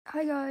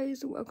Hi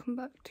guys, welcome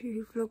back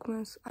to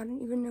vlogmas. I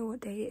don't even know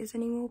what day it is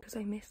anymore because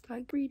I missed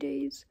like 3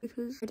 days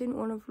because I didn't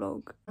want to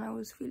vlog and I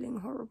was feeling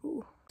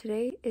horrible.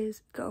 Today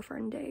is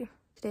girlfriend day.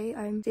 Today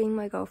I'm seeing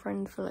my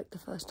girlfriend for like the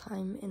first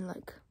time in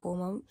like 4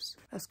 months.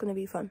 That's gonna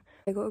be fun.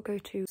 I gotta go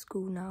to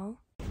school now.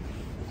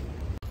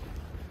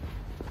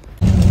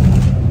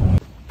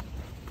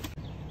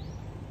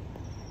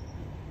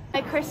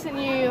 I christen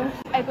you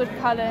Edward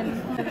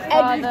Cullen,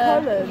 Edward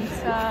Cullen?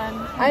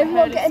 Son, I'm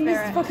not getting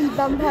this fucking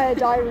vampire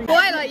diary.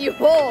 Twilight, you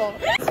whore!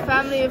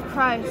 Family of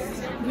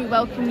Christ, we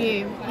welcome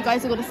you. You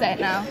guys have got to say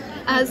it now.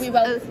 We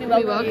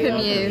welcome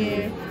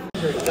you.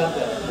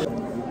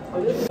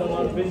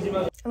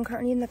 I'm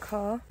currently in the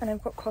car and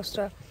I've got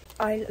Costa.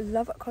 I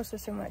love Costa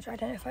so much. I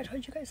don't know if I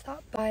told you guys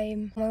that, but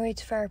I'm on my way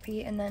to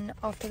therapy and then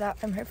after that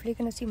I'm hopefully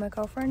going to see my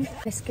girlfriend.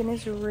 My skin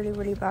is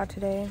really bad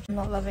today. I'm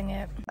not loving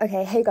it.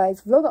 Okay, hey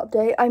guys, vlog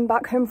update. I'm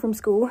back home from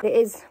school. It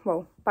is,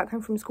 well, back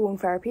home from school and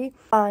therapy,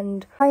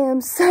 and I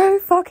am so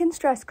fucking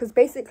stressed because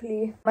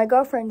basically my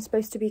girlfriend's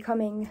supposed to be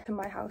coming to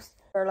my house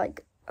for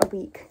like a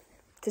week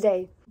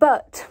today,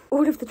 but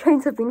all of the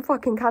trains have been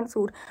fucking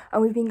cancelled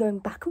and we've been going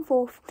back and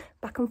forth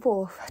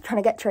trying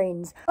to get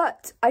trains,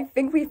 but I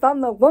think we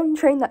found the one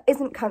train that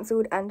isn't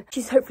cancelled and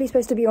she's hopefully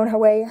supposed to be on her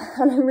way,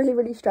 and I'm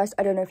really stressed.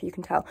 I don't know if you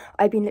can tell.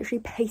 I've been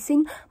literally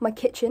pacing my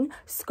kitchen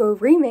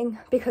screaming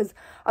because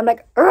I'm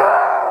like,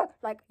 argh!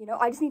 Like, you know,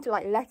 I just need to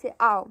like let it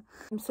out.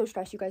 I'm so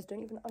stressed, you guys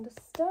don't even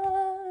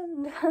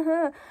understand.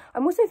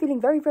 I'm also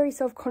feeling very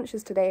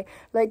self-conscious today.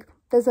 Like,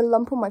 there's a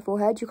lump on my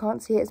forehead. You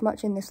can't see it as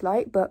much in this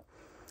light, but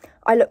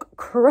I look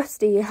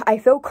crusty. I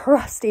feel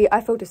crusty. I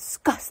feel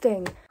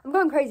disgusting. I'm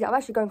going crazy. I'm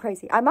actually going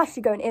crazy. I'm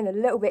actually going in a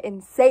little bit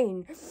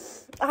insane.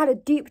 I had a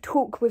deep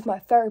talk with my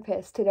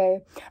therapist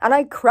today and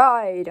I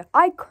cried.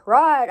 I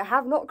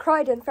have not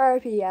cried in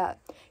therapy yet.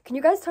 Can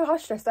you guys tell how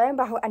stressed I am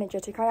about how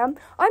energetic I am?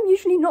 I'm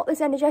usually not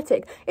this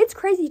energetic. It's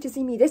crazy to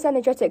see me this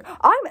energetic.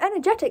 I'm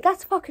energetic.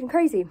 That's fucking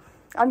crazy.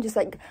 I'm just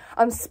like,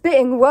 I'm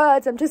spitting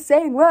words. I'm just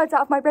saying words out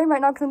of my brain right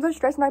now because I'm so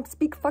stressed and I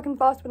speak fucking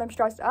fast when I'm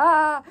stressed.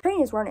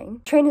 Train is running.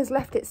 Train has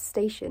left its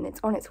station. It's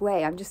on its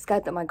way. I'm just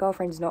scared that my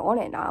girlfriend's not on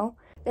it now.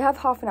 They have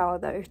half an hour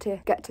though to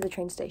get to the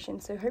train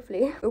station, so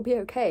hopefully it'll be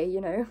okay, you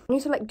know. I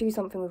need to like do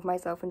something with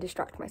myself and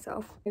distract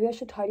myself. Maybe I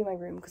should tidy my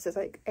room because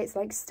it's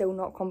like still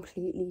not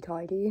completely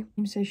tidy.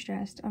 I'm so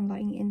stressed. I'm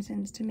lighting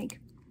incense to make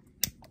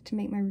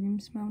my room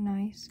smell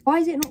nice. Why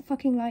is it not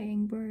fucking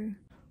lighting, bro?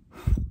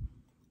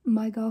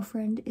 My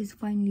girlfriend is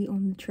finally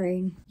on the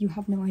train. You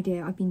have no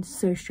idea. I've been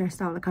so stressed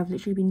out. Like, I've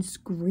literally been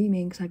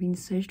screaming because I've been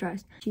so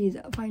stressed. She's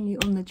finally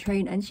on the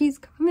train and she's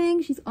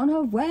coming. She's on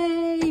her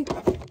way.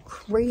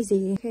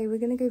 Crazy. Okay, we're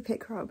gonna go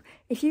pick her up.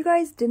 If you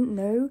guys didn't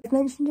know, I've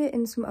mentioned it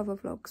in some other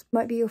vlogs.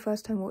 Might be your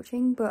first time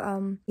watching, but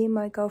me and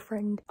my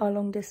girlfriend are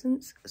long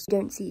distance, so we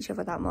don't see each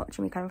other that much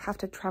and we kind of have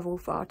to travel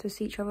far to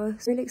see each other.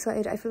 So really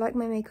excited. I feel like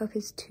my makeup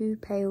is too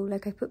pale.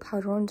 Like, I put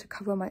powder on to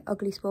cover my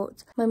ugly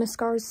spots. My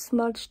mascara is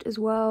smudged as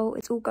well.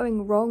 It's all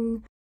going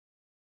wrong.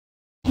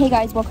 Hey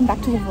guys, welcome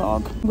back to the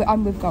vlog.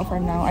 I'm with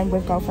girlfriend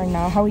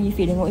now. How are you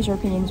feeling? What is your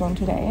opinions on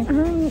today?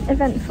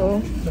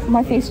 Eventful.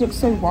 My face looks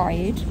so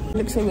wide. It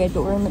looks so weird,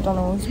 but we're in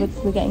McDonald's.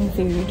 We're getting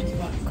food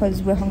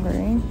because we're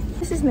hungry.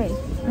 This is me.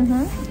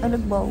 I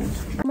look bold.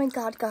 Oh my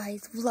god,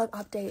 guys, vlog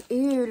update.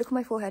 Ew, look at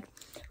my forehead.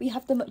 We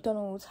have the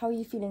McDonald's. How are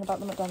you feeling about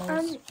the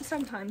McDonald's?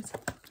 Sometimes.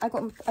 I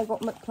got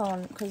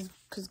McPlant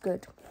because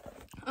good.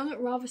 I look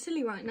rather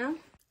silly right now.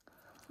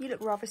 You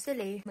look rather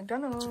silly.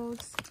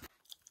 McDonald's.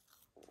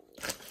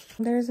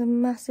 There's a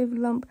massive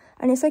lump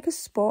and it's like a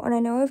spot, and I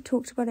know I've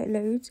talked about it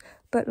loads,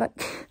 but like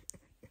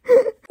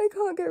I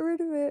can't get rid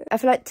of it. I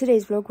feel like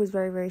today's vlog was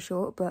very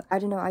short, but I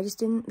don't know,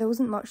 there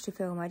wasn't much to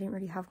film. I didn't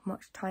really have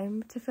much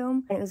time to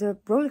film and it was a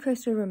roller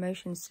coaster of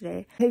emotions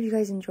today. I hope you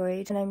guys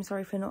enjoyed and I'm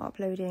sorry for not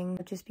uploading.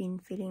 I've just been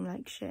feeling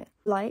like shit.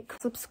 Like,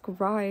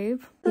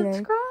 subscribe, you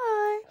know,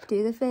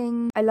 do the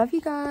thing. I love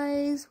you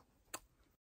guys.